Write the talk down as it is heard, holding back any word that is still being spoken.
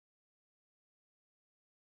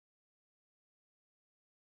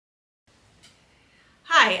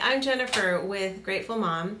Hi, I'm Jennifer with Grateful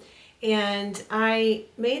Mom, and I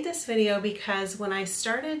made this video because when I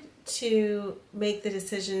started to make the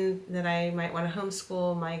decision that I might want to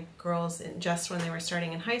homeschool my girls just when they were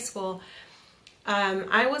starting in high school,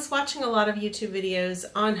 I was watching a lot of YouTube videos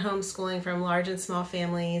on homeschooling from large and small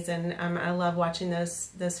families, and I love watching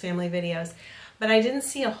those family videos, but I didn't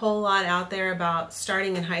see a whole lot out there about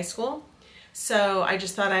starting in high school. So I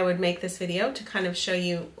just thought I would make this video to kind of show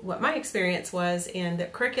you what my experience was and the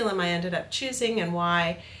curriculum I ended up choosing and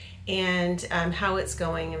why, and how it's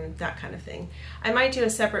going and that kind of thing. I might do a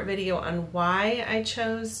separate video on why I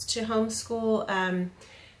chose to homeschool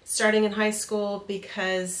starting in high school,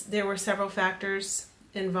 because there were several factors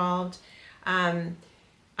involved.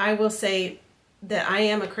 I will say that I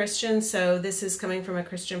am a Christian, so this is coming from a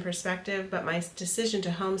Christian perspective, but my decision to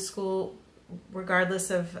homeschool,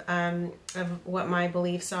 regardless of what my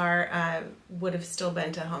beliefs are, would have still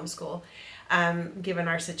been to homeschool, given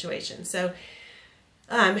our situation. So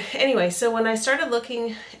anyway, so when I started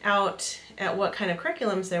looking out at what kind of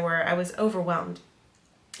curriculums there were, I was overwhelmed.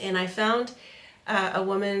 And I found a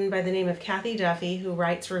woman by the name of Kathy Duffy, who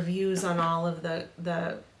writes reviews on all of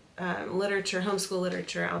the literature, homeschool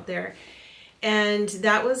literature out there. And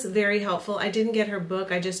that was very helpful. I didn't get her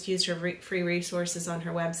book, I just used her free resources on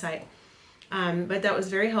her website. But that was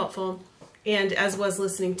very helpful, and as was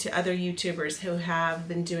listening to other YouTubers who have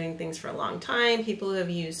been doing things for a long time, people who have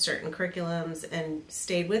used certain curriculums and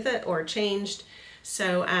stayed with it or changed.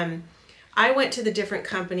 So I went to the different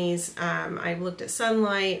companies. I looked at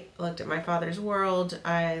Sunlight, I looked at My Father's World,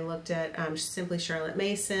 I looked at Simply Charlotte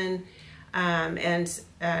Mason, and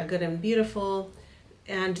Good and Beautiful,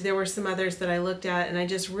 and there were some others that I looked at, and I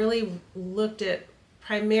just really looked at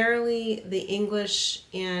primarily the English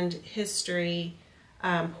and history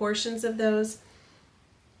portions of those,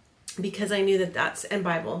 because I knew that and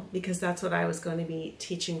Bible, because that's what I was going to be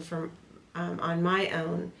teaching from on my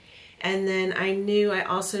own. And then I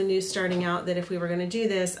also knew starting out that if we were going to do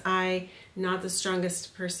this, not the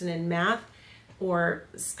strongest person in math or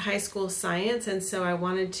high school science, and so I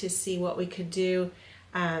wanted to see what we could do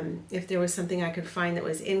if there was something I could find that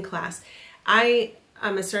was in class.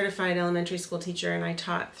 I'm a certified elementary school teacher, and I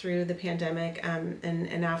taught through the pandemic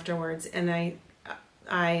and afterwards. And I,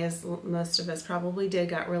 as most of us probably did,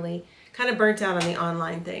 got really kind of burnt out on the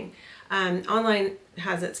online thing. Online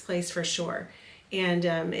has its place for sure, and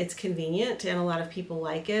it's convenient, and a lot of people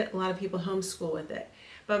like it. A lot of people homeschool with it.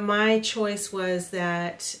 But my choice was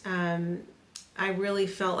that I really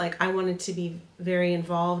felt like I wanted to be very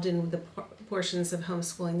involved in the portions of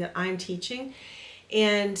homeschooling that I'm teaching.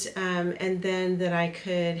 And then that I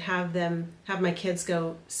could have my kids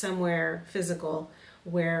go somewhere physical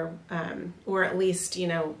where, or at least, I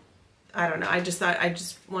don't know, I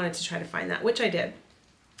just wanted to try to find that, which I did.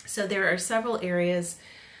 So there are several areas,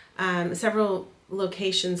 several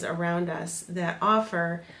locations around us that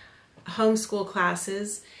offer homeschool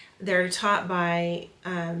classes. They're taught by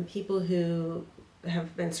people who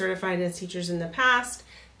have been certified as teachers in the past.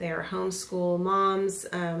 They are homeschool moms,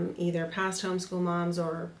 either past homeschool moms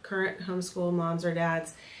or current homeschool moms or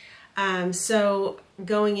dads. So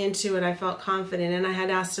going into it, I felt confident, and I had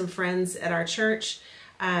asked some friends at our church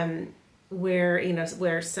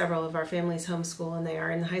where several of our families homeschool, and they are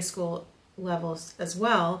in the high school levels as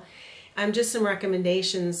well. Just some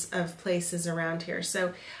recommendations of places around here.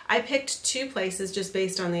 So I picked two places just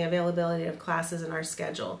based on the availability of classes in our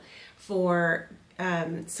schedule for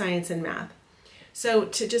science and math. So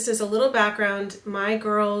just as a little background, my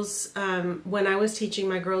girls, when I was teaching,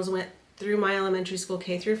 my girls went through my elementary school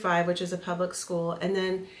K through 5, which is a public school, and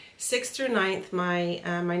then 6th through 9th, my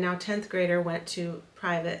now 10th grader went to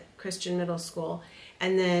private Christian middle school,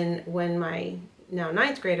 and then when my now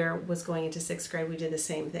 9th grader was going into 6th grade, we did the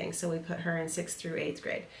same thing. So we put her in 6th through 8th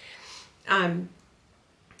grade.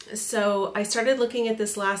 So I started looking at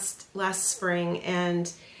this last spring,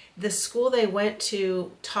 and the school they went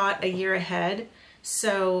to taught a year ahead.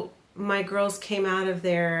 So my girls came out of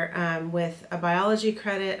there with a biology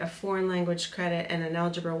credit, a foreign language credit, and an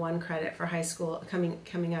algebra 1 credit for high school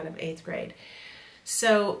coming out of 8th grade.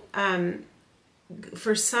 So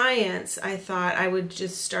for science, I thought I would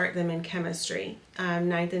just start them in chemistry,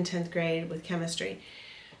 9th and 10th grade with chemistry.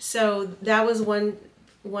 So that was one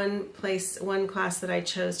class that I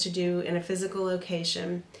chose to do in a physical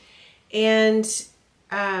location. And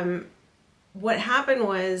what happened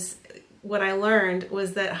was, what I learned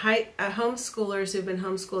was that homeschoolers who've been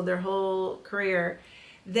homeschooled their whole career,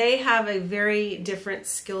 they have a very different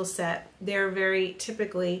skill set. They're very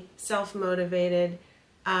typically self-motivated.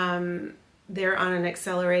 They're on an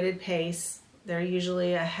accelerated pace. They're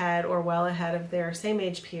usually ahead or well ahead of their same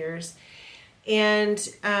age peers. And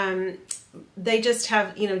they just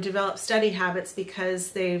have, you know, developed study habits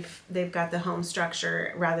because they've got the home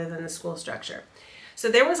structure rather than the school structure. So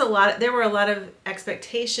there were a lot of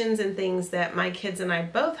expectations and things that my kids and I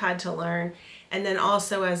both had to learn. And then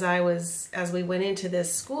also as we went into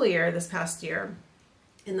this school year, this past year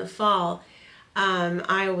in the fall,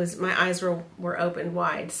 my eyes were opened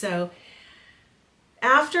wide. So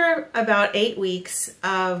after about 8 weeks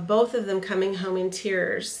of both of them coming home in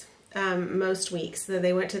tears, most weeks, so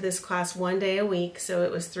they went to this class 1 day a week, so it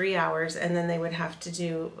was 3 hours, and then they would have to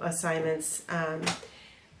do assignments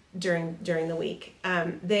during the week.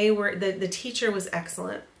 The teacher was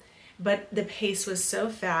excellent, but the pace was so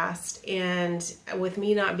fast, and with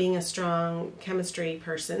me not being a strong chemistry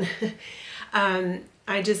person,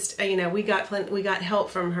 I just, you know, we got help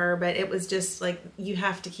from her, but it was just like, you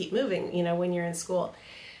have to keep moving, you know, when you're in school.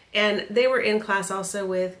 And they were in class also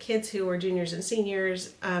with kids who were juniors and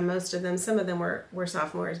seniors, most of them. Some of them were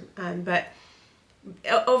sophomores, but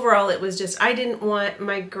overall it was just, I didn't want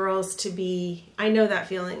my girls to be, I know that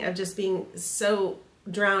feeling of just being so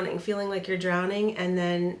drowning, feeling like you're drowning, and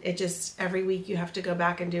then it just, every week you have to go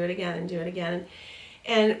back and do it again and do it again.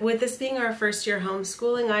 And with this being our first year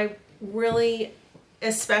homeschooling, I really,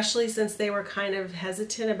 especially since they were kind of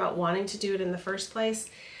hesitant about wanting to do it in the first place,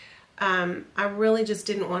 I really just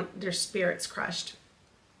didn't want their spirits crushed.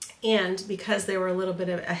 And because they were a little bit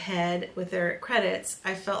ahead with their credits,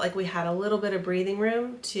 I felt like we had a little bit of breathing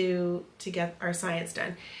room to get our science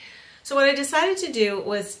done. So what I decided to do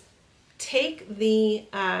was take the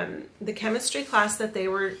chemistry class that they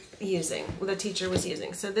were using, the teacher was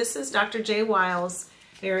using. So this is Dr. J. Wiles,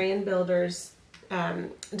 Varian Builders,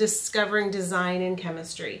 Discovering Design in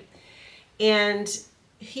Chemistry. And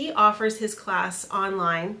he offers his class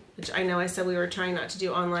online, which I know I said we were trying not to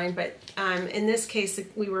do online, but in this case,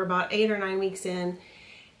 we were about 8 or 9 weeks in,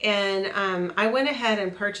 and I went ahead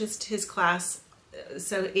and purchased his class,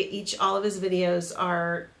 so all of his videos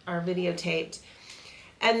are videotaped.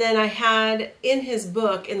 And then I had in his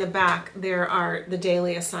book in the back, there are the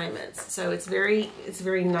daily assignments. So it's very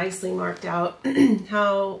nicely marked out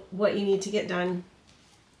what you need to get done.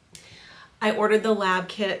 I ordered the lab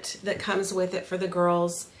kit that comes with it for the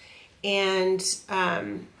girls, and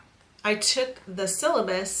I took the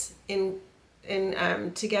syllabus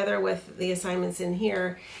together with the assignments in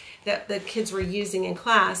here that the kids were using in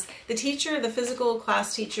class. The teacher, the physical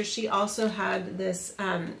class teacher, she also had this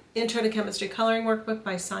Intro to Chemistry Coloring Workbook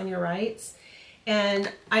by Sonia Wrights,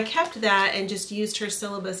 and I kept that and just used her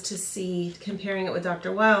syllabus to see, comparing it with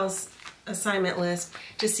Dr. Wiles' assignment list,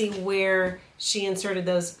 to see where she inserted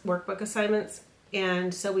those workbook assignments,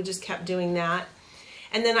 and so we just kept doing that.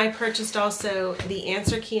 And then I purchased also the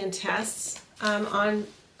answer key and tests on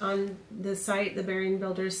the site, the Varian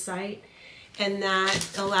Builders site, and that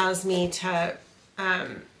allows me to,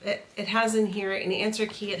 it has in here an answer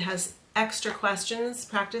key, it has extra questions,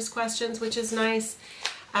 practice questions, which is nice,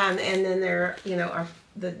 and then there, you know, are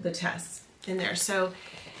the tests in there. So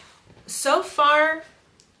far,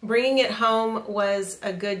 bringing it home was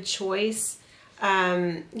a good choice.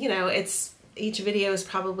 You know, each video is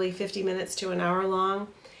probably 50 minutes to an hour long,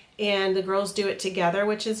 and the girls do it together,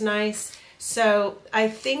 which is nice. So I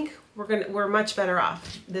think we're much better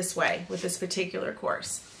off this way with this particular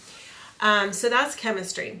course. So that's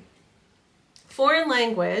chemistry. Foreign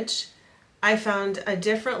language, I found a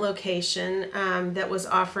different location that was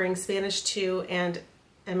offering Spanish 2 and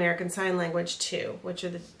American Sign Language 2, which are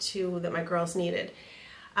the two that my girls needed.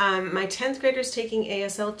 My 10th grader is taking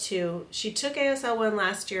ASL 2. She took ASL 1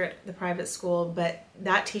 last year at the private school, but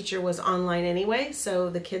that teacher was online anyway, so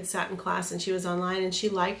the kids sat in class and she was online, and she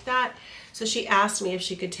liked that. So she asked me if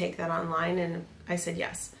she could take that online, and I said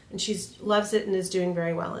yes. And she loves it and is doing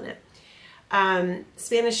very well in it.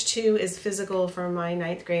 Spanish 2 is physical for my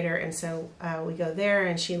 9th grader, and so we go there,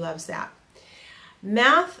 and she loves that.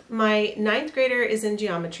 Math, my 9th grader is in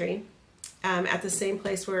geometry. At the same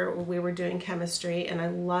place where we were doing chemistry, and I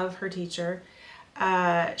love her teacher.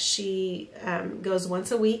 She goes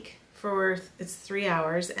once a week for, it's 3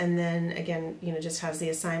 hours, and then again, you know, just has the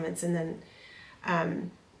assignments, and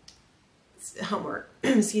then homework,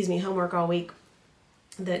 excuse me, homework all week,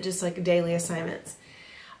 that just like daily assignments.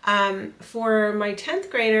 For my 10th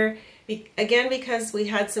grader, again, because we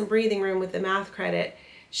had some breathing room with the math credit,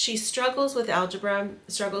 she struggles with algebra,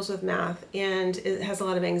 struggles with math, and it has a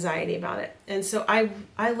lot of anxiety about it. And so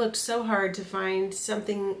I looked so hard to find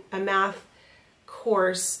something, a math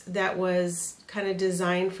course that was kind of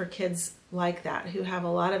designed for kids like that, who have a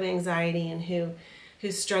lot of anxiety and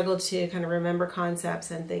who struggle to kind of remember concepts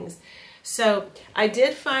and things. So I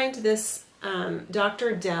did find this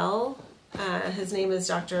Dr. Dell His name is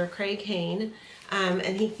Dr. Craig Hain,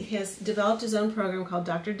 and he has developed his own program called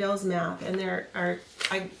Dr. Dell's Math, and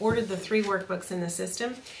I ordered the 3 workbooks in the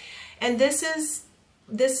system, and this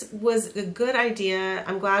was a good idea.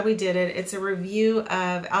 I'm glad we did it. It's a review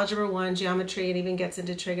of Algebra 1, geometry, it even gets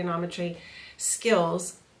into trigonometry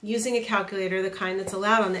skills using a calculator, the kind that's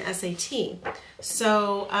allowed on the SAT.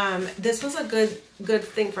 So this was a good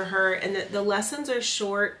thing for her, and the lessons are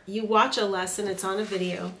short. You watch a lesson, it's on a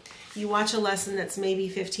video. You watch a lesson that's maybe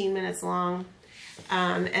 15 minutes long,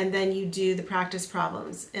 and then you do the practice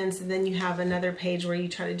problems. And so then you have another page where you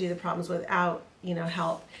try to do the problems without,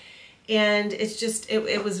 help. And it's just,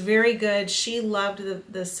 it was very good. She loved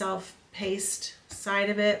the self-paced side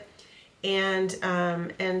of it, and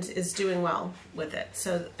is doing well with it.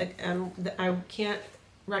 So I can't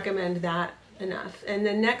recommend that enough. And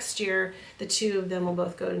then next year, the 2 of them will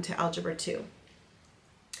both go into Algebra 2.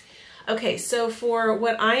 Okay, so for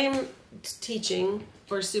what I am teaching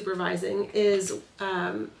or supervising is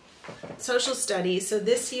social studies. So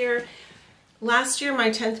last year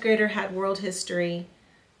my 10th grader had world history.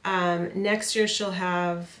 Next year she'll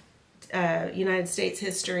have United States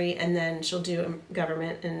history, and then she'll do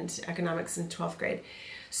government and economics in 12th grade.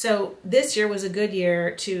 So this year was a good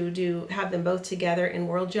year to have them both together in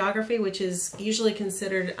world geography, which is usually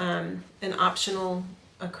considered an optional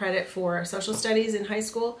credit for social studies in high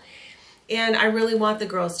school. And I really want the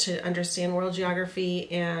girls to understand world geography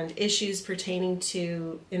and issues pertaining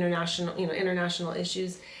to international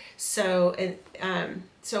issues. So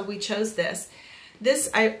so we chose this.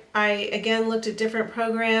 I again looked at different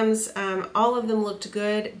programs. All of them looked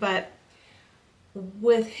good, but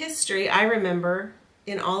with history, I remember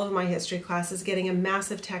in all of my history classes getting a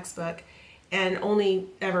massive textbook and only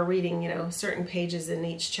ever reading, certain pages in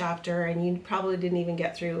each chapter, and you probably didn't even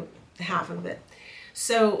get through half of it.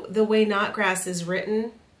 So the way Knotgrass is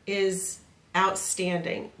written is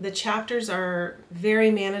outstanding. The chapters are very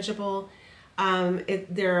manageable.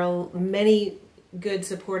 There are many good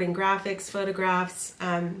supporting graphics, photographs,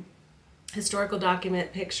 historical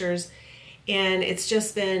document pictures, and it's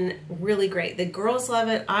just been really great. The girls love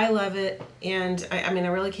it, I love it, and I mean I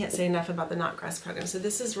really can't say enough about the Knotgrass program. So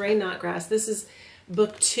this is Ray Knotgrass. This is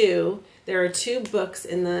book 2. There are 2 books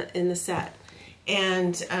in the set,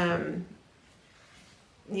 and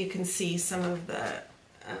you can see some of the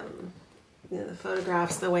the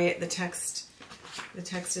photographs, the way the text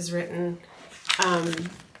is written.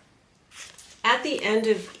 At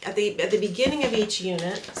the beginning of each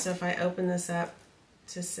unit, so if I open this up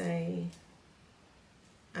to say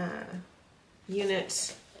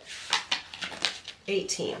Unit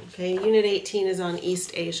 18, okay, Unit 18 is on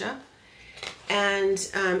East Asia, and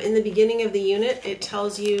in the beginning of the unit, it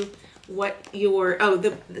tells you what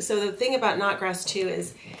so the thing about Knotgrass too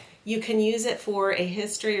is you can use it for a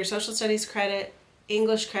history or social studies credit,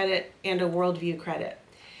 English credit, and a worldview credit.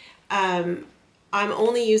 I'm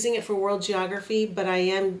only using it for world geography, but I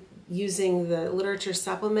am using the literature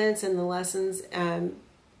supplements and the lessons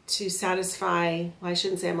to satisfy, well, I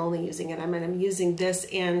shouldn't say I'm only using it, I'm using this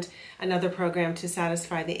and another program to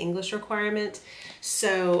satisfy the English requirement.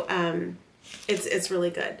 So it's really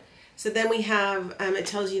good. So then we have, it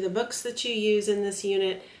tells you the books that you use in this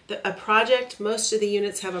unit, a project. Most of the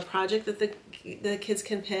units have a project that the kids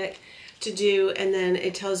can pick to do, and then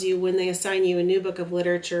it tells you when they assign you a new book of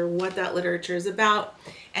literature, what that literature is about,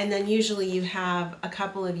 and then usually you have a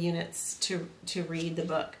couple of units to read the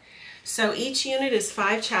book. So each unit is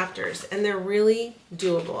 5 chapters, and they're really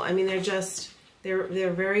doable. I mean,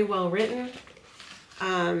 they're very well written.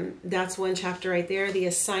 That's one chapter right there. The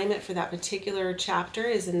assignment for that particular chapter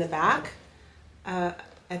is in the back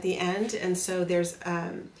at the end, and so there's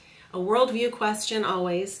a worldview question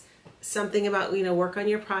always, something about, work on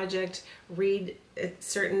your project, read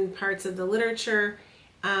certain parts of the literature,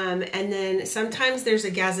 and then sometimes there's a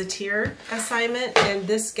gazetteer assignment, and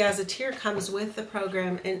this gazetteer comes with the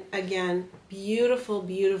program, and again,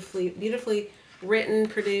 beautifully written,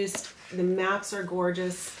 produced. The maps are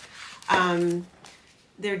gorgeous.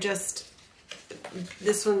 They're just,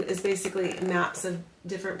 this one is basically maps of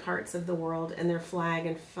different parts of the world and their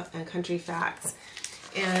flag and country facts.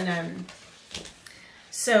 And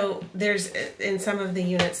so there's, in some of the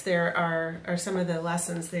units there are some of the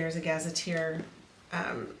lessons, there's a gazetteer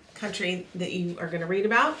country that you are going to read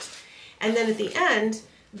about. And then at the end,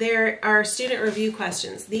 there are student review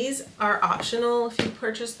questions. These are optional if you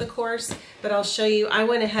purchase the course, but I'll show you. I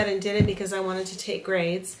went ahead and did it because I wanted to take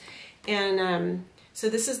grades. And so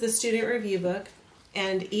this is the student review book,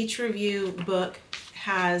 and each review book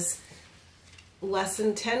has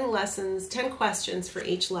 10 questions for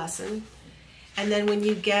each lesson. And then when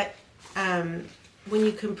you get when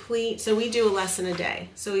you complete, so we do a lesson a day.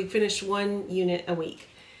 So we finish one unit a week,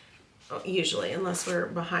 usually, unless we're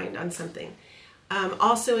behind on something.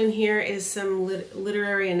 Also in here is some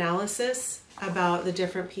literary analysis about the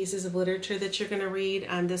different pieces of literature that you're going to read.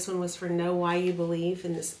 This one was for Know Why You Believe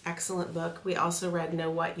in this excellent book. We also read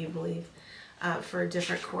Know What You Believe for a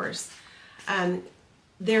different course.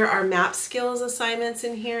 There are map skills assignments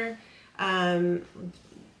in here.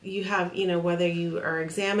 You have, whether you are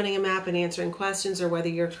examining a map and answering questions or whether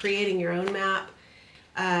you're creating your own map.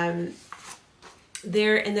 And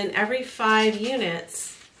then every 5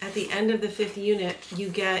 units, at the end of the 5th unit,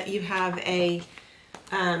 you have a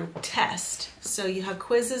test. So you have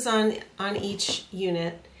quizzes on each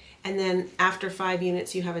unit, and then after 5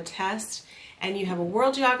 units you have a test, and you have a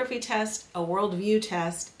world geography test, a world view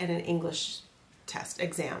test, and an English test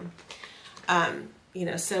exam.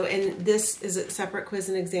 So and this is a separate quiz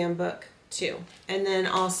and exam book too. And then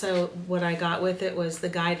also what I got with it was the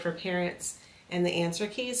guide for parents and the answer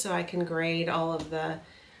keys, so I can grade all of the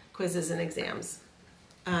quizzes and exams.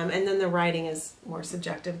 And then the writing is more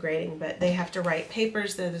subjective grading, but they have to write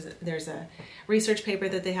papers. There's a research paper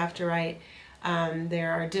that they have to write.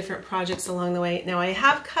 There are different projects along the way. Now I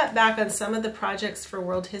have cut back on some of the projects for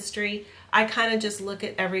world history. I kind of just look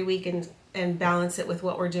at every week and balance it with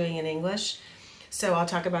what we're doing in English. So I'll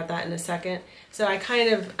talk about that in a second. So I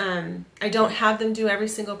kind of, I don't have them do every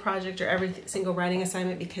single project or every single writing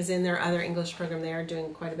assignment, because in their other English program they are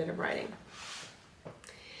doing quite a bit of writing.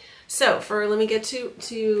 So let me get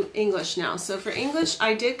to English now. So for English,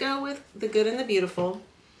 I did go with The Good and the Beautiful.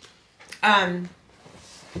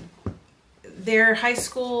 Their high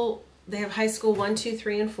school, they have high school 1, 2,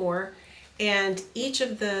 3, and 4. And each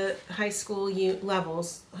of the high school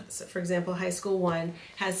levels, so for example, high school 1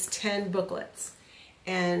 has 10 booklets.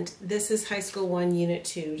 And this is high school 1, unit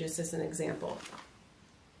 2, just as an example.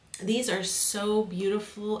 These are so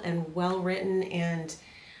beautiful and well written, and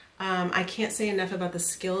I can't say enough about the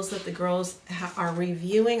skills that the girls are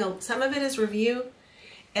reviewing. Some of it is review,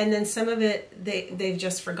 and then some of it they've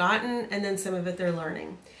just forgotten, and then some of it they're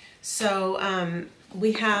learning. So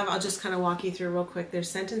we have, I'll just kind of walk you through real quick. There's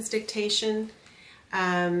sentence dictation,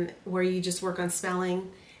 where you just work on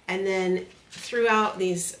spelling, and then throughout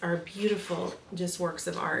these are beautiful just works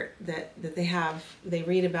of art that they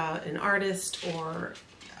read about an artist or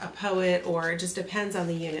a poet, or it just depends on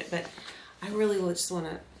the unit. But I really just want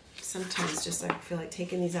to sometimes just, I feel like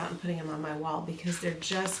taking these out and putting them on my wall because they're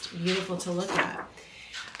just beautiful to look at.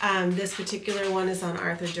 This particular one is on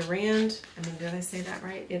Arthur Durand. I mean, did I say that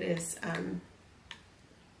right? It is, I'm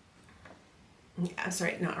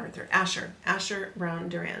sorry, not Arthur, Asher Brown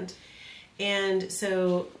Durand. And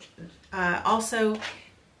so also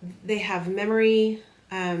they have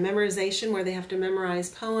memorization, where they have to memorize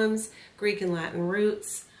poems, Greek and Latin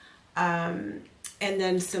roots, and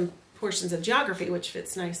then some portions of geography, which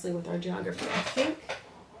fits nicely with our geography, I think.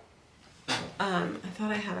 I thought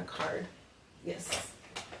I had a card. Yes.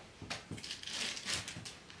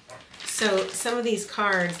 So some of these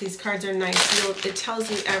cards are nice. It tells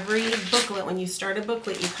you every booklet. When you start a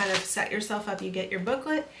booklet, you kind of set yourself up. You get your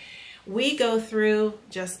booklet. We go through,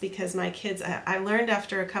 just because my kids, I learned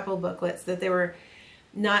after a couple booklets that they were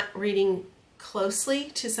not reading closely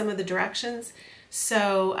to some of the directions.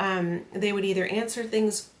 So they would either answer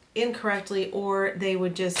things incorrectly, or they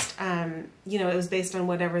would just, it was based on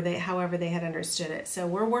however they had understood it. So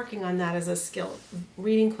we're working on that as a skill,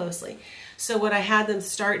 reading closely. So what I had them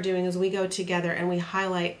start doing is we go together and we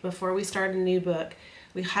highlight, before we start a new book,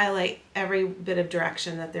 we highlight every bit of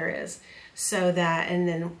direction that there is. So that, and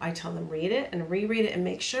then I tell them read it and reread it and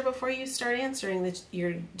make sure before you start answering that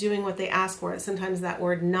you're doing what they ask for. Sometimes that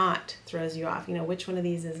word not throws you off. Which one of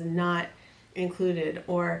these is not included,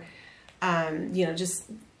 or, just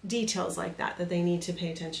details like that they need to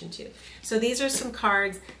pay attention to. So these are some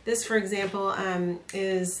cards. This, for example,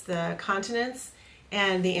 is the continents,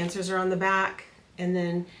 and the answers are on the back. And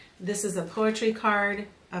then this is a poetry card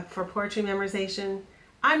for poetry memorization.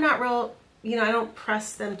 I'm not real, I don't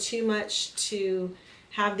press them too much to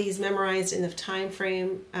have these memorized in the time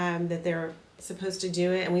frame that they're supposed to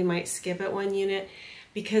do it, and we might skip at one unit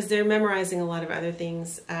because they're memorizing a lot of other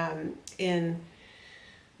things in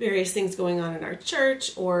various things going on in our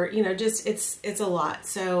church, or just it's a lot.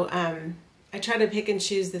 So I try to pick and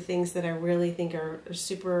choose the things that I really think are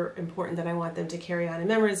super important that I want them to carry on. And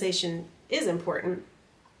memorization is important,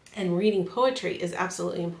 and reading poetry is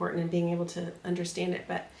absolutely important, and being able to understand it.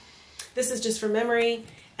 But this is just for memory,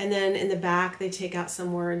 and then in the back they take out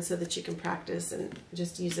some words so that you can practice and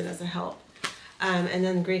just use it as a help. And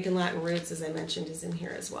then Greek and Latin roots, as I mentioned, is in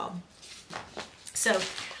here as well. So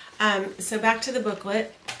back to the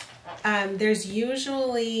booklet. There's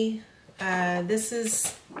usually, this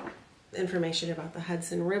is information about the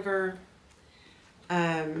Hudson River,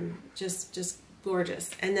 just gorgeous.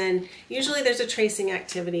 And then usually there's a tracing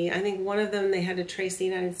activity. I think one of them, they had to trace the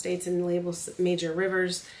United States and label major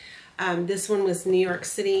rivers. This one was New York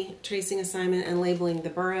City tracing assignment and labeling the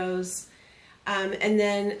boroughs. And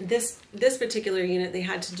then this particular unit, they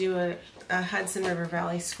had to do a Hudson River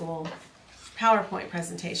Valley School PowerPoint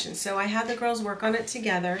presentation. So I had the girls work on it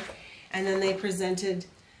together, and then they presented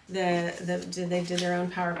they did their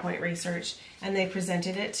own PowerPoint research, and they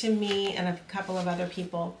presented it to me and a couple of other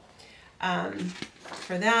people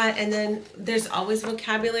for that. And then there's always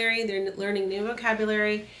vocabulary. They're learning new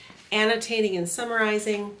vocabulary, annotating and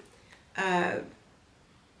summarizing.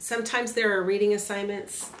 Sometimes there are reading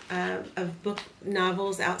assignments of book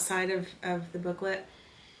novels outside of the booklet.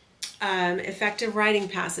 Effective writing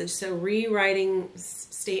passage, so rewriting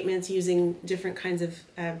statements using different kinds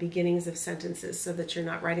of beginnings of sentences so that you're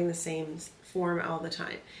not writing the same form all the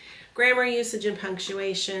time. Grammar usage and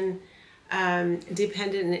punctuation,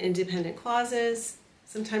 dependent and independent clauses.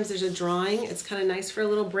 Sometimes there's a drawing. It's kind of nice for a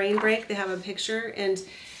little brain break. They have a picture, and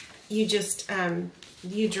you just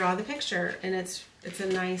you draw the picture, and it's a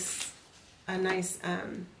nice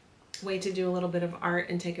way to do a little bit of art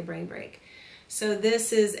and take a brain break. So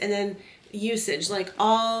this is, and then usage, like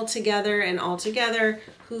all together and all together,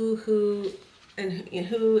 who, and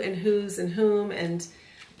whose, and whom, and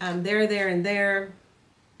there, and there,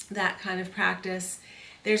 that kind of practice.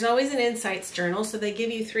 There's always an insights journal, so they give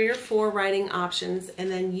you 3 or 4 writing options, and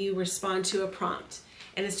then you respond to a prompt.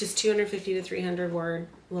 And it's just 250 to 300 word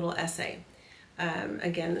little essay.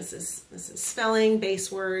 Again, this is spelling, base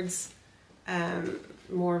words,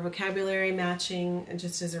 more vocabulary matching, and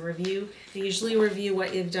just as a review. They usually review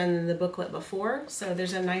what you've done in the booklet before, so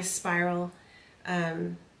there's a nice spiral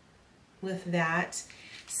with that.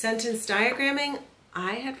 Sentence diagramming,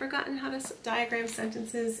 I had forgotten how to diagram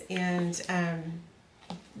sentences, and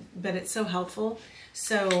but it's so helpful.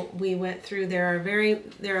 So we went through, there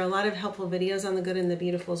are a lot of helpful videos on the Good and the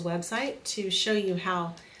Beautiful's website to show you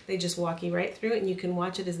how. They just walk you right through it, and you can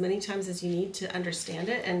watch it as many times as you need to understand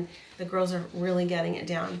it, and the girls are really getting it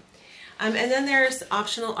down. And then there's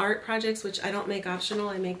optional art projects, which I don't make optional,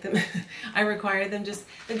 I make them, I require them. Just,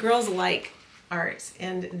 the girls like art,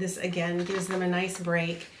 and this again gives them a nice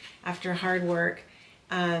break after hard work.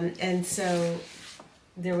 And so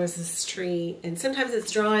there was this tree, and sometimes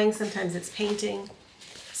it's drawing, sometimes it's painting.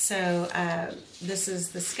 So this is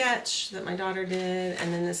the sketch that my daughter did,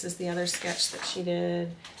 and then this is the other sketch that she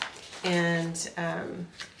did. And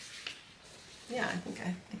yeah, I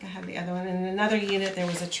think I had the other one. And in another unit, there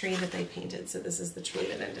was a tree that they painted. So this is the tree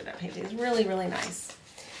that ended up painting. It's really, really nice.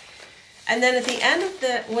 And then at the end of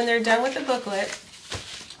when they're done with the booklet,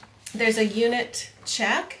 there's a unit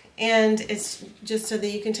check, and it's just so that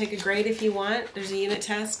you can take a grade if you want. There's a unit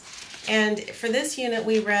test. And for this unit,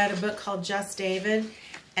 we read a book called Just David.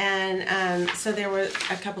 And so there were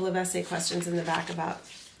a couple of essay questions in the back about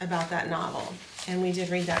that novel, and we did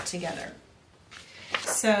read that together.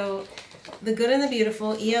 So The Good and the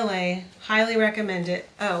Beautiful, ELA, highly recommend it.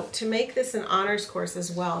 Oh, to make this an honors course as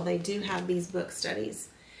well, they do have these book studies.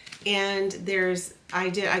 And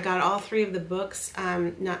I got all 3 of the books,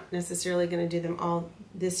 not necessarily going to do them all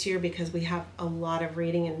this year because we have a lot of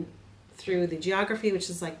reading and through the geography, which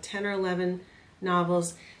is like 10 or 11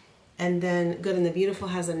 novels. And then Good and the Beautiful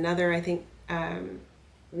has another, I think,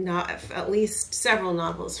 at least several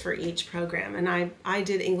novels for each program. And I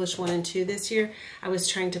did English 1 and 2 this year. I was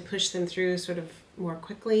trying to push them through sort of more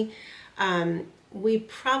quickly. We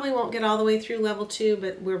probably won't get all the way through level 2,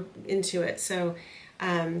 but we're into it. So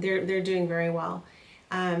they're doing very well.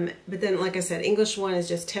 But then, like I said, English 1 is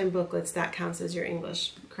just 10 booklets. That counts as your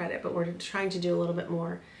English credit, but we're trying to do a little bit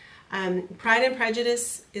more. Pride and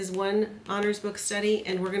Prejudice is one honors book study,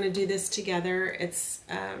 and we're going to do this together. It's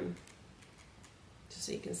just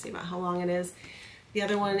so you can see about how long it is. The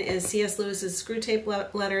other one is C.S. Lewis's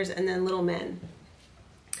Screwtape Letters, and then Little Men.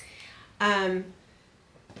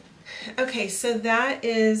 Okay, so that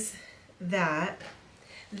is that.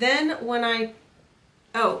 Then when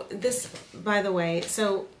this, by the way,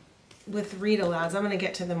 so with read alouds, I'm going to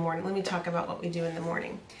get to the morning. Let me talk about what we do in the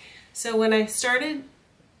morning. So when I started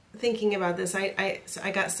thinking about this,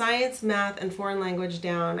 I got science, math, and foreign language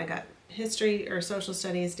down. I got history or social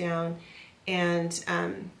studies down, and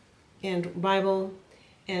Bible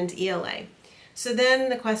and ELA. So then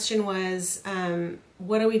the question was,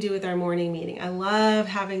 what do we do with our morning meeting? I love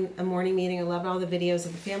having a morning meeting. I love all the videos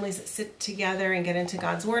of the families that sit together and get into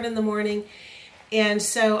God's Word in the morning. And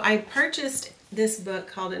so I purchased this book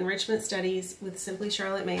called Enrichment Studies with Simply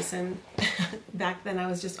Charlotte Mason. Back then I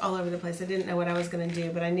was just all over the place. I didn't know what I was going to do,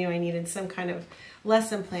 but I knew I needed some kind of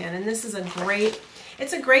lesson plan. And this is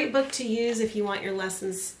it's a great book to use if you want your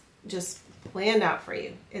lessons just planned out for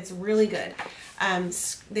you. It's really good.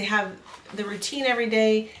 They have the routine every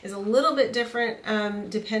day is a little bit different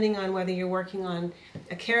depending on whether you're working on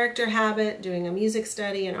a character habit, doing a music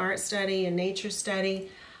study, an art study, a nature study.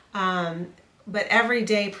 But every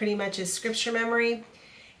day pretty much is scripture memory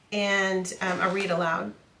and a read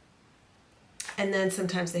aloud. And then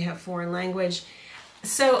sometimes they have foreign language.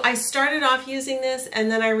 So I started off using this, and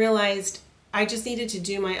then I realized I just needed to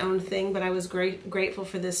do my own thing, but I was grateful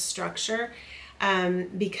for this structure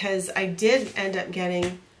because I did end up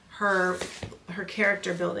getting her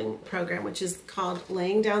character building program, which is called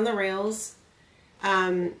Laying Down the Rails,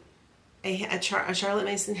 a Charlotte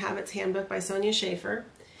Mason Habits Handbook by Sonia Schaefer.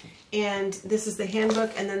 And this is the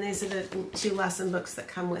handbook, and then these are the 2 lesson books that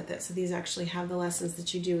come with it. So these actually have the lessons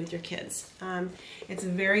that you do with your kids. It's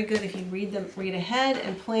very good if you read ahead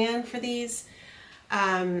and plan for these.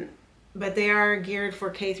 But they are geared for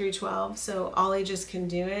K through 12, so all ages can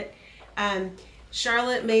do it.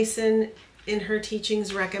 Charlotte Mason, in her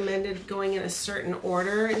teachings, recommended going in a certain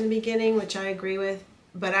order in the beginning, which I agree with.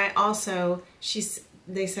 But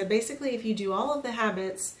they said basically if you do all of the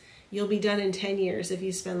habits, you'll be done in 10 years if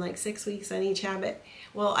you spend like 6 weeks on each habit.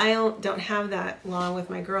 Well, I don't have that long with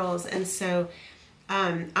my girls, and so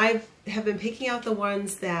I have been picking out the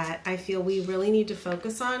ones that I feel we really need to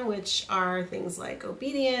focus on, which are things like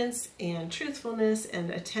obedience and truthfulness and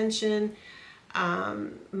attention,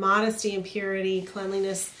 modesty and purity,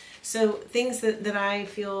 cleanliness. So things that I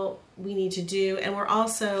feel we need to do. And we're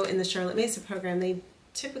also in the Charlotte Mason program, they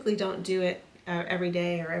typically don't do it every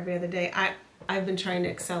day or every other day. I've been trying to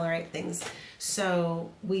accelerate things. So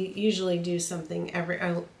we usually do something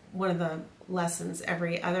one of the lessons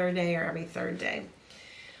every other day or every third day.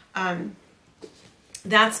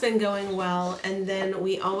 That's been going well. And then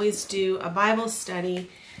we always do a Bible study.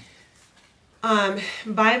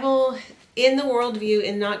 Bible in the worldview,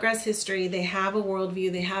 in Knotgrass history, they have a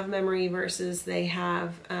worldview, they have memory verses, they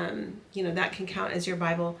have, that can count as your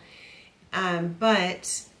Bible.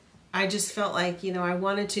 But I just felt like, I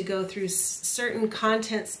wanted to go through certain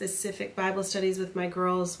content-specific Bible studies with my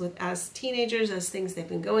girls as teenagers, as things they've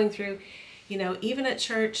been going through. Even at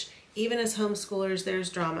church, even as homeschoolers, there's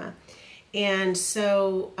drama. And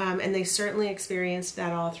so, and they certainly experienced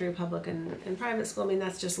that all through public and private school. I mean,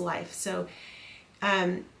 that's just life. So,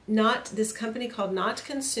 this company called Not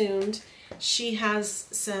Consumed, she has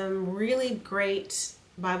some really great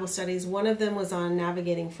Bible studies. One of them was on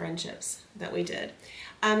navigating friendships that we did.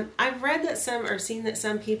 I've read that seen that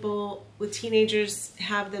some people with teenagers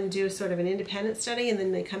have them do sort of an independent study and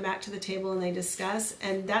then they come back to the table and they discuss,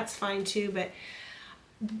 and that's fine too. But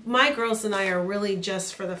my girls and I are really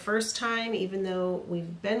just for the first time, even though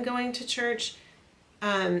we've been going to church,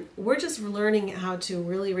 we're just learning how to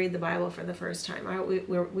really read the Bible for the first time.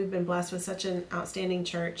 We've been blessed with such an outstanding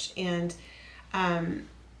church, and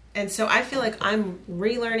so I feel like I'm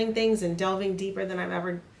relearning things and delving deeper than I've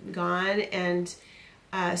ever gone, and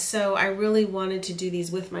so I really wanted to do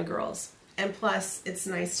these with my girls. And plus, it's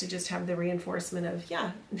nice to just have the reinforcement of,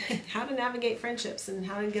 how to navigate friendships and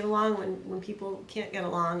how to get along when people can't get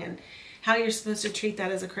along, and how you're supposed to treat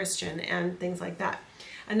that as a Christian and things like that.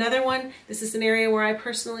 Another one, this is an area where I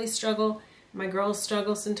personally struggle. My girls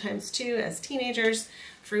struggle sometimes too as teenagers.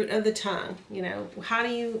 Fruit of the tongue. How do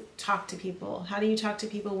you talk to people? How do you talk to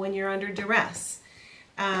people when you're under duress?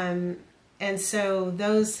 And so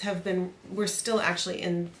those we're still actually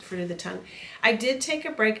in Fruit of the Tongue. I did take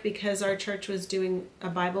a break because our church was doing a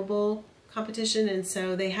Bible Bowl competition, and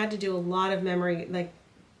so they had to do a lot of memory, like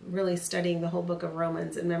really studying the whole book of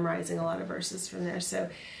Romans and memorizing a lot of verses from there. So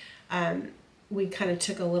we kind of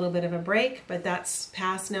took a little bit of a break, but that's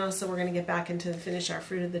past now, so we're going to get back into finish our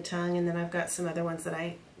Fruit of the Tongue, and then I've got some other ones that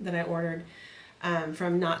I ordered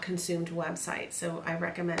from Not Consumed website, so I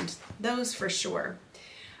recommend those for sure.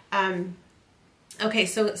 Okay,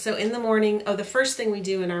 so in the morning, the first thing we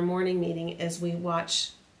do in our morning meeting is we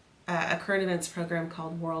watch a current events program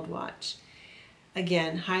called World Watch.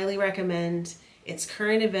 Again, highly recommend. It's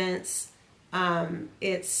current events. They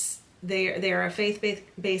are a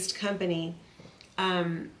faith-based company.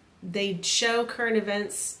 They show current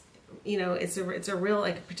events. It's a real,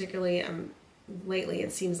 like, particularly lately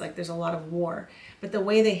it seems like there's a lot of war, but the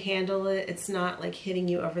way they handle it, it's not like hitting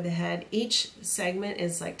you over the head. Each segment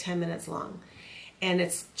is like 10 minutes long, and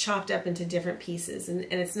it's chopped up into different pieces, and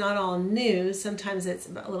it's not all news. Sometimes it's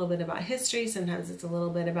a little bit about history, sometimes it's a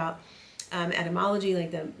little bit about etymology,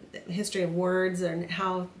 like the history of words and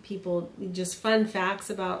how people, just fun facts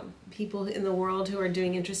about people in the world who are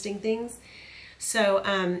doing interesting things. So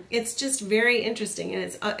it's just very interesting, and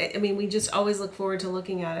it's, I mean, we just always look forward to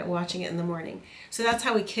looking at it, watching it in the morning. So that's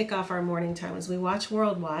how we kick off our morning time, is we watch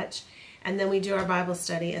World Watch, and then we do our Bible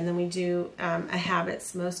study, and then we do a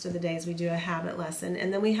habits. Most of the days we do a habit lesson,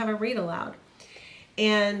 and then we have a read aloud.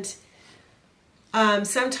 And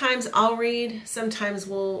sometimes I'll read, sometimes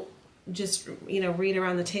we'll just, read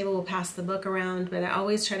around the table, we'll pass the book around, but I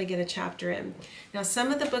always try to get a chapter in. Now,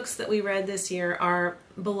 some of the books that we read this year are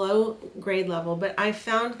below grade level, but I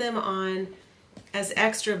found them as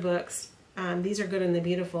extra books. These are Good and the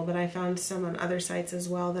Beautiful, but I found some on other sites as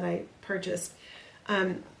well that I purchased.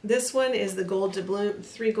 This one is the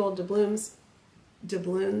Three Gold Doubloons.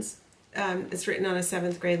 It's written on a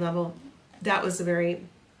 7th grade level. That was a very,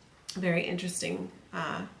 very interesting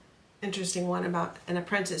one about an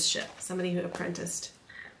apprenticeship, somebody who apprenticed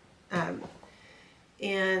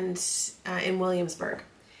in Williamsburg.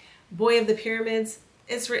 Boy of the Pyramids,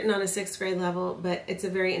 it's written on a 6th grade level, but it's a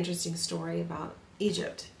very interesting story about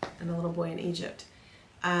Egypt and a little boy in Egypt.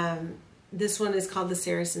 This one is called The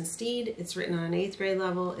Saracen Steed. It's written on an 8th grade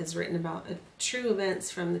level. It's written about true events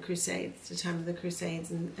from the Crusades, the time of the Crusades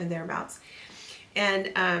and thereabouts.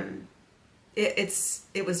 And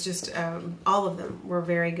it was just, all of them were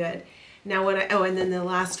very good. Now and then the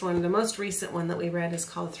last one, the most recent one that we read is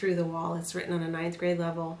called Through the Wall. It's written on a 9th grade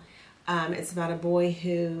level. It's about a boy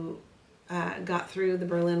who got through the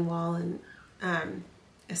Berlin Wall and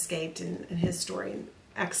escaped, and his story.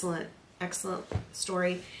 Excellent, excellent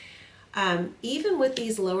story. Even with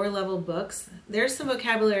these lower level books, there's some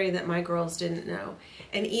vocabulary that my girls didn't know.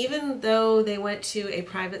 And even though they went to a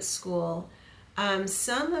private school,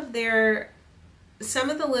 some of the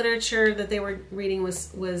literature that they were reading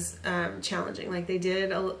was challenging. Like they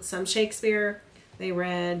did some Shakespeare, they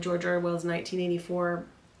read George Orwell's 1984,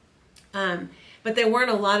 but there weren't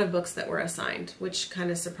a lot of books that were assigned, which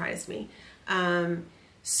kind of surprised me.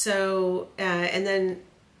 So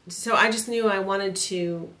I just knew I wanted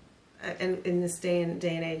to, and in this day and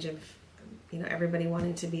age of everybody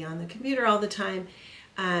wanting to be on the computer all the time,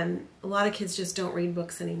 a lot of kids just don't read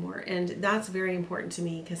books anymore, and that's very important to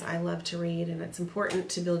me because I love to read, and it's important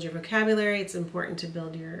to build your vocabulary. It's important to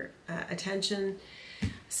build your attention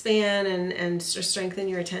span and strengthen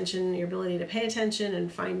your attention, your ability to pay attention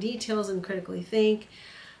and find details and critically think.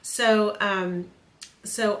 So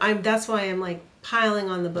that's why I'm like piling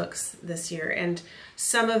on the books this year, and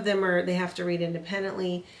some of them they have to read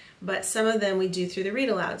independently, but some of them we do through the read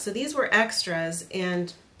aloud. So these were extras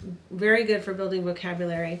and very good for building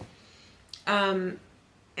vocabulary.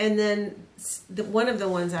 And then one of the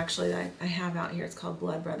ones actually that I have out here, it's called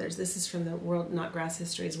Blood Brothers. This is from the World, Not Grass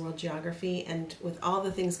History's World Geography. And with all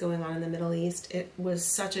the things going on in the Middle East, it was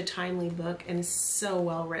such a timely book and so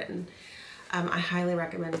well written. I highly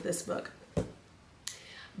recommend this book.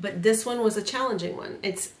 But this one was a challenging one.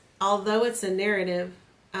 Although it's a narrative,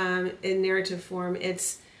 in narrative form,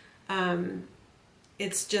 it's a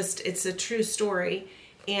true story.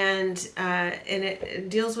 And it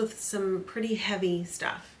deals with some pretty heavy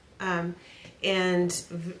stuff, but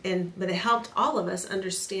it helped all of us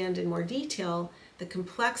understand in more detail the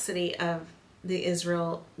complexity of the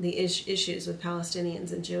issues with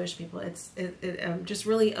Palestinians and Jewish people. It just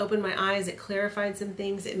really opened my eyes. It clarified some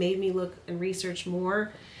things. It made me look and research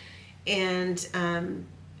more, and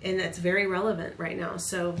it's very relevant right now.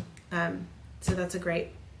 So that's a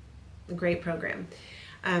great program.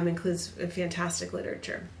 Includes fantastic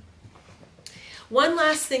literature. One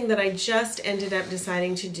last thing that I just ended up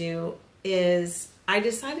deciding to do is I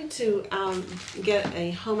decided to get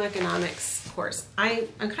a home economics course. I'm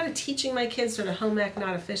kind of teaching my kids sort of home ec,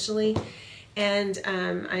 not officially, and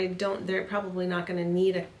they're probably not going to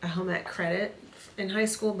need a home ec credit in high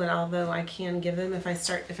school, but although I can give them if I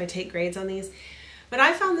take grades on these. But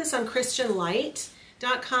I found this on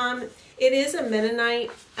ChristianLight.com. It is a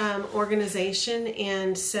Mennonite organization,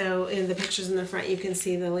 and so in the pictures in the front you can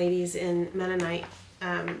see the ladies in Mennonite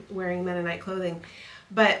wearing Mennonite clothing.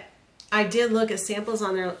 But I did look at samples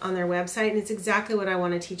on their website, and it's exactly what I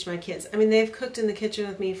want to teach my kids. I mean, they've cooked in the kitchen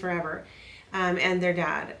with me forever, and their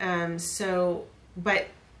dad. But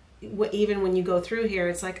even when you go through here,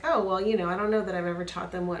 it's like, oh, well, I don't know that I've ever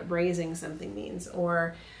taught them what braising something means,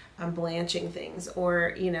 or blanching things,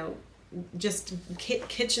 or, just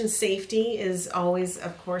kitchen safety is always,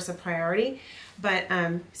 of course, a priority. But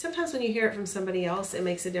sometimes when you hear it from somebody else, it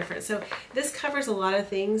makes a difference. So this covers a lot of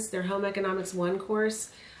things. Their Home Economics 1 course,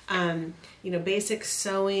 basic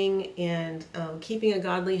sewing and keeping a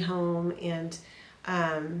godly home, and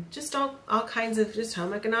just all kinds of just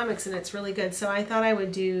home economics, and it's really good. So I thought I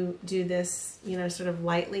would do this, you know, sort of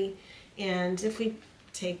lightly, and if we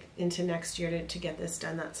take into next year to get this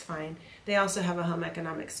done, that's fine. They also have a home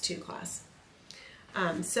economics 2 class.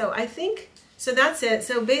 So I think, so that's it.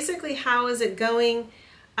 So basically, how is it going?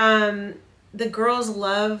 The girls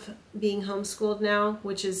love being homeschooled now,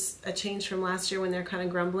 which is a change from last year when they're kind of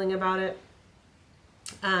grumbling about it.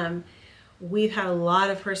 We've had a lot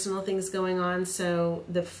of personal things going on, so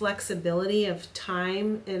the flexibility of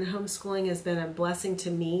time in homeschooling has been a blessing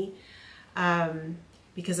to me,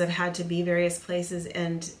 because I've had to be various places,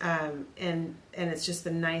 and it's just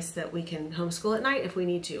been nice that we can homeschool at night if we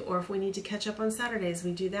need to, or if we need to catch up on Saturdays,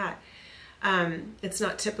 we do that. It's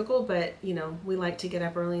not typical, but you know, we like to get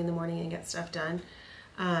up early in the morning and get stuff done.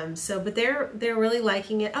 But they're really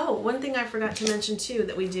liking it. Oh, one thing I forgot to mention too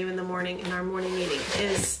that we do in the morning in our morning meeting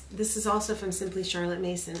is, this is also from Simply Charlotte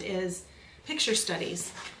Mason, is picture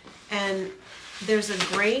studies. And there's a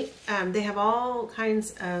great, they have all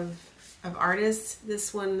kinds of artists.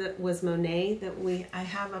 This one that was Monet that I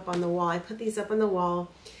have up on the wall. I put these up on the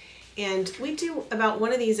wall, and we do about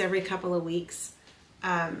one of these every couple of weeks.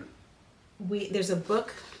 There's a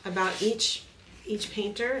book about each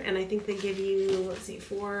painter, and I think they give you, let's see,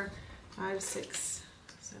 4, 5, 6,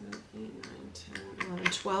 7, 8, 9, 10,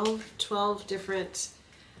 11, 12 different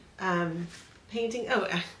painting. Oh,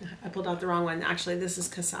 I pulled out the wrong one. Actually, this is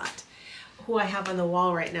Cassatt. Who I have on the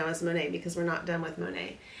wall right now is Monet, because we're not done with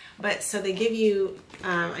Monet. But so they give you,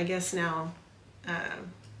 I guess now,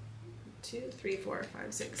 2, 3, 4,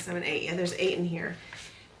 5, 6, 7, 8. Yeah, there's 8 in here.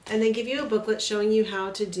 And they give you a booklet showing you how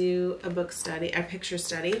to do a book study, a picture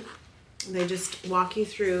study. They just walk you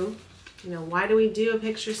through, you know, why do we do a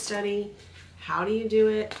picture study? How do you do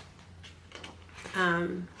it?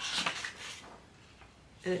 And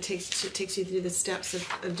it takes you through the steps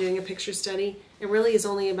of doing a picture study. It really is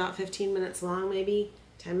only about 15 minutes long, maybe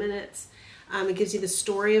 10 minutes. It gives you the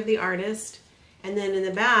story of the artist. And then in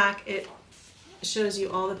the back, it shows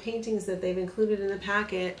you all the paintings that they've included in the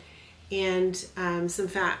packet, and some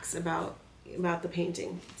facts about the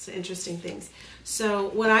painting. Some interesting things. So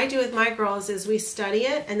what I do with my girls is we study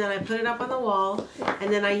it, and then I put it up on the wall,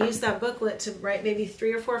 and then I use that booklet to write maybe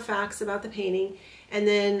 3 or 4 facts about the painting. And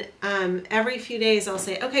then every few days I'll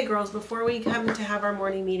say, okay girls, before we come to have our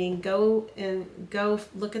morning meeting, go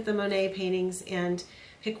look at the Monet paintings and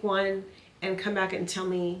pick one and come back and tell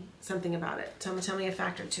me something about it. Tell me a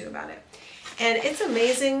fact or 2 about it. And it's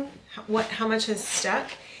amazing how much has stuck.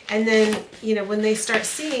 And then, you know, when they start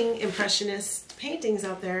seeing Impressionist paintings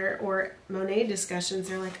out there or Monet discussions,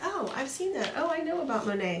 they're like, oh, I've seen that. Oh, I know about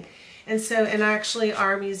Monet. And so, and actually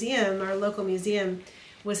our museum, our local museum,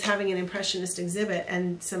 was having an Impressionist exhibit,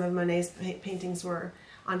 and some of Monet's paintings were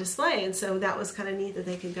on display. And so that was kind of neat that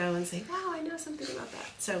they could go and say, wow, I know something about that.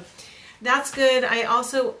 So that's good. I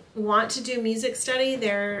also want to do music study.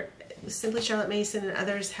 Simply Charlotte Mason and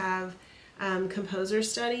others have composer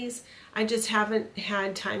studies. I just haven't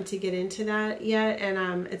had time to get into that yet,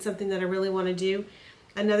 and it's something that I really want to do.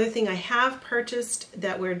 Another thing I have purchased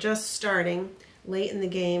that we're just starting late in the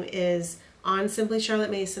game is on Simply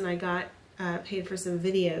Charlotte Mason. I got paid for some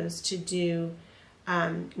videos to do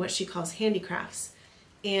what she calls handicrafts.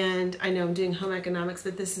 And I know I'm doing home economics,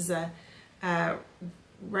 but this is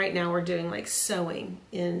right now we're doing like sewing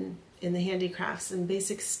in the handicrafts and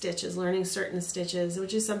basic stitches, learning certain stitches,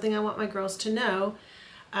 which is something I want my girls to know.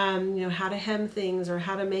 You know, how to hem things or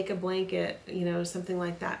how to make a blanket, you know, something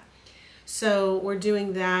like that. So we're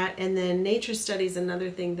doing that. And then nature studies, another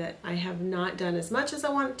thing that I have not done as much as I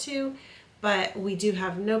want to, but we do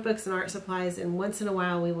have notebooks and art supplies, and once in a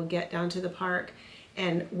while we will get down to the park,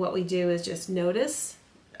 and what we do is just notice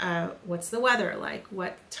what's the weather like,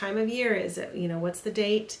 what time of year is it, you know, what's the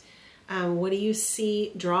date, what do you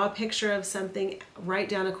see, draw a picture of something, write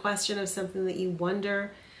down a question of something that you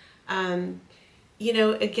wonder. You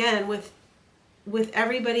know, again, with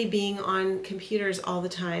everybody being on computers all the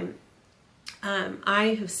time,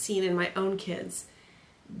 I have seen in my own kids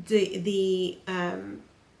the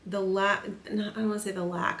lack, I don't want to say the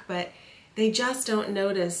lack, but they just don't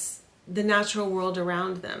notice the natural world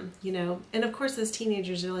around them, you know. And of course, as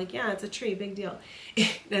teenagers, they're like, yeah, it's a tree, big deal.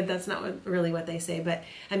 That's not really what they say, but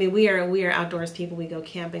I mean, we are outdoors people. We go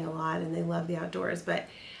camping a lot, and they love the outdoors, but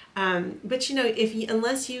you know,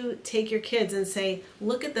 unless you take your kids and say,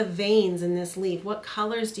 look at the veins in this leaf, what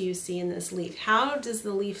colors do you see in this leaf? How does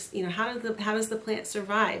the leaf, you know, how does the plant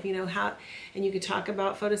survive? You know, and you could talk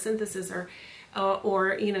about photosynthesis,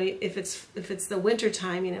 or you know, if it's the winter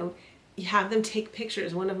time, you know, you have them take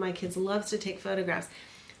pictures. One of my kids loves to take photographs.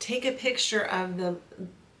 Take a picture of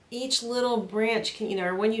each little branch can,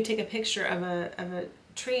 or when you take a picture of a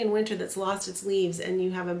tree in winter that's lost its leaves and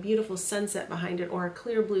you have a beautiful sunset behind it or a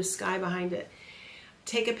clear blue sky behind it,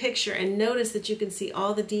 take a picture and notice that you can see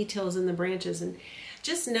all the details in the branches. And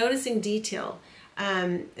just noticing detail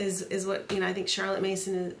is what, I think Charlotte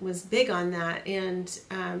Mason was big on that. And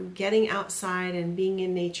getting outside and being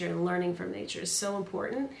in nature and learning from nature is so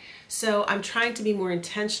important. So I'm trying to be more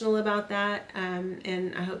intentional about that,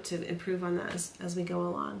 and I hope to improve on that as we go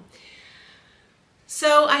along.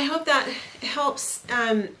 So I hope that helps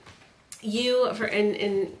you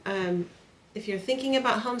if you're thinking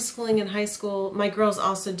about homeschooling in high school. My girls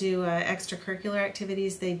also do extracurricular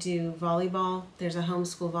activities. They do volleyball. There's a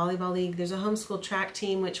homeschool volleyball league. There's a homeschool track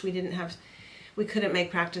team, which we couldn't make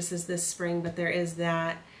practices this spring, but there is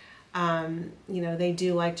that. They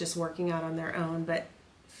do like just working out on their own. But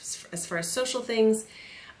as far as social things,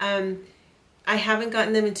 I haven't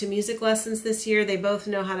gotten them into music lessons this year. They both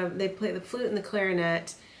know they play the flute and the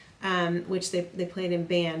clarinet, which they played in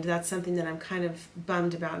band. That's something that I'm kind of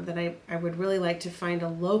bummed about, that I would really like to find a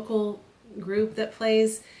local group that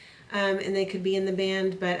plays, and they could be in the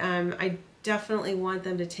band. But I definitely want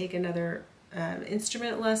them to take another more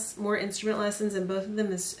instrument lessons, and both of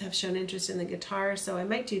them have shown interest in the guitar, so I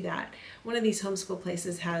might do that. One of these homeschool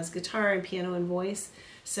places has guitar and piano and voice,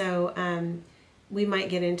 so we might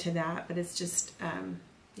get into that, but it's just,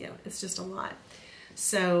 it's just a lot.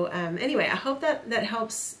 So anyway, I hope that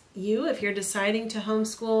helps you if you're deciding to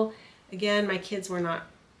homeschool. Again, my kids were not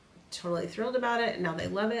totally thrilled about it. Now they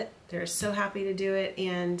love it. They're so happy to do it.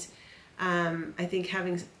 And I think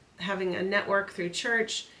having a network through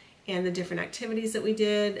church and the different activities that we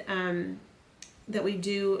did, that we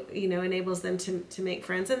do, enables them to make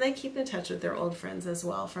friends, and they keep in touch with their old friends as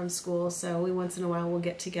well from school. So once in a while we'll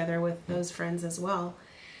get together with those friends as well.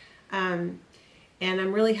 And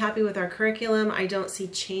I'm really happy with our curriculum. I don't see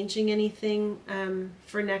changing anything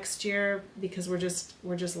for next year because we're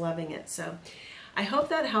just loving it. So I hope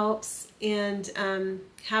that helps, and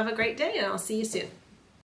have a great day, and I'll see you soon.